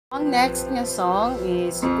Ang next nga song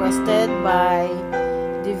is requested by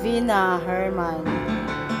Divina Herman.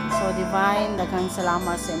 So, Divine, daghang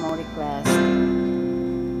salamat sa imong request.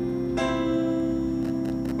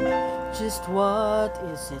 Just what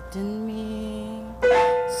is it in me?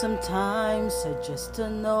 Sometimes I just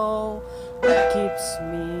don't know what keeps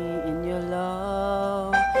me in your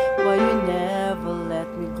love. Why you never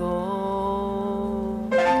let me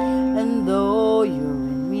go? And though you're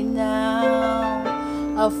in me now,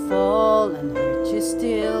 I fall and hurt you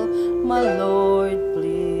still. My Lord,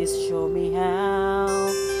 please show me how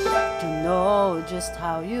to know just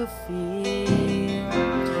how you feel.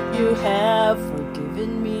 You have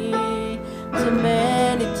forgiven me too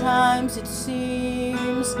many times, it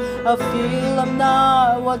seems. I feel I'm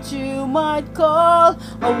not what you might call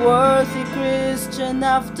a worthy Christian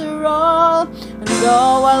after all. And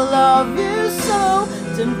though I love you so,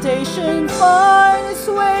 temptation finds its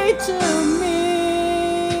way to me.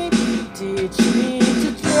 Teach me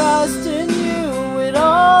to trust in you with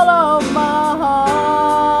all of my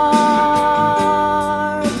heart,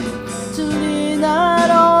 to lean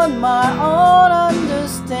not on my own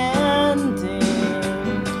understanding.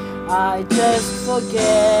 I just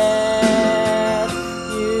forget.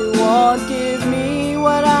 You won't give me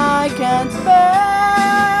what I can't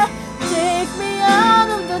bear. Take me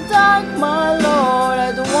out of the dark, my Lord.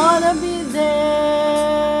 I don't wanna be there.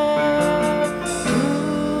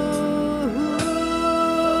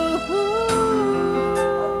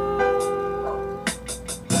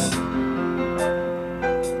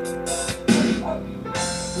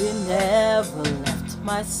 You never left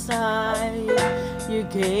my side. You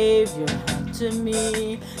gave your hand to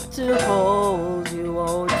me to hold you,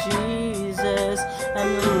 oh Jesus. I'm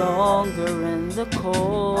no longer in the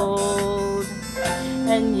cold,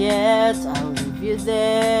 and yet I'll leave you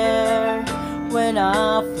there. When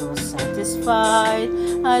I feel satisfied,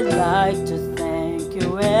 I'd like to thank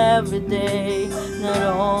you every day, not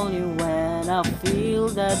only when I feel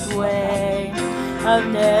that way.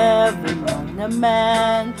 I've never known a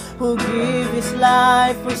man who gave his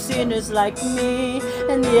life for sinners like me,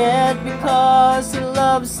 and yet because he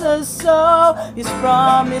loves us so, he's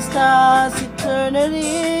promised us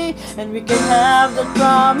eternity, and we can have the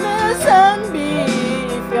promise and be,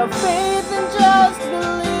 if you have faith and just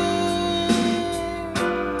believe.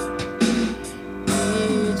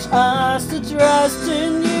 Teach us to trust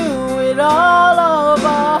in you with all of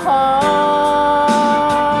our hearts,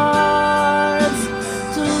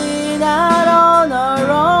 to lean out on our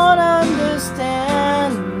own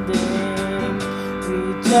understanding.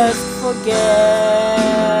 We just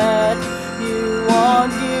forget. You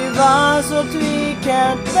won't give us what we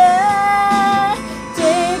can't bear.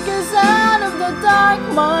 Take us out of the dark,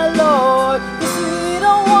 my Lord, 'cause we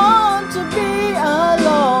don't want to be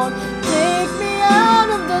alone. Take me out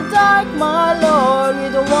of the dark, my Lord, we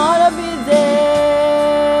don't wanna be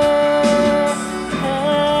there.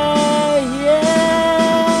 Hey,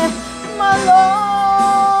 yeah, my Lord.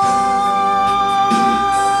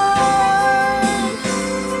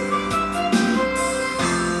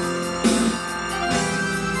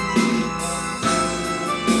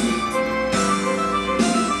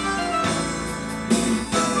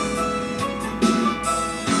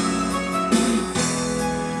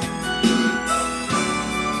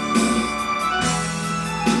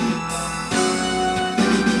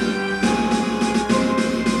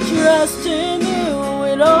 Trust in you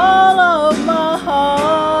with all of my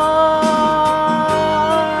heart,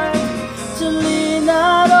 to lean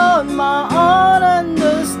not on my own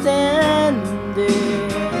understanding.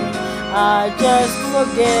 I just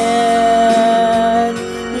forget.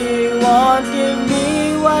 You won't give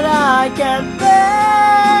me what I can't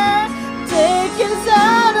bear. Take us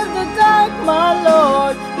out of the dark, my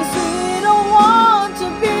Lord, 'cause we don't want to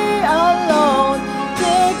be alone.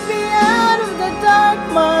 Take me out of the dark,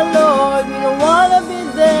 my Lord, we don't wanna be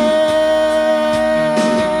there.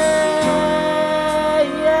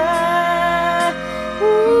 Yeah.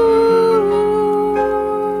 Ooh.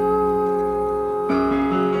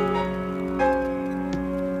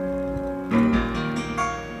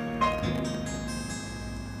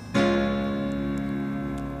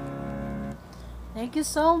 Thank you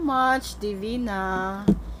so much, Divina,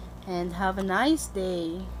 and have a nice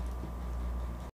day.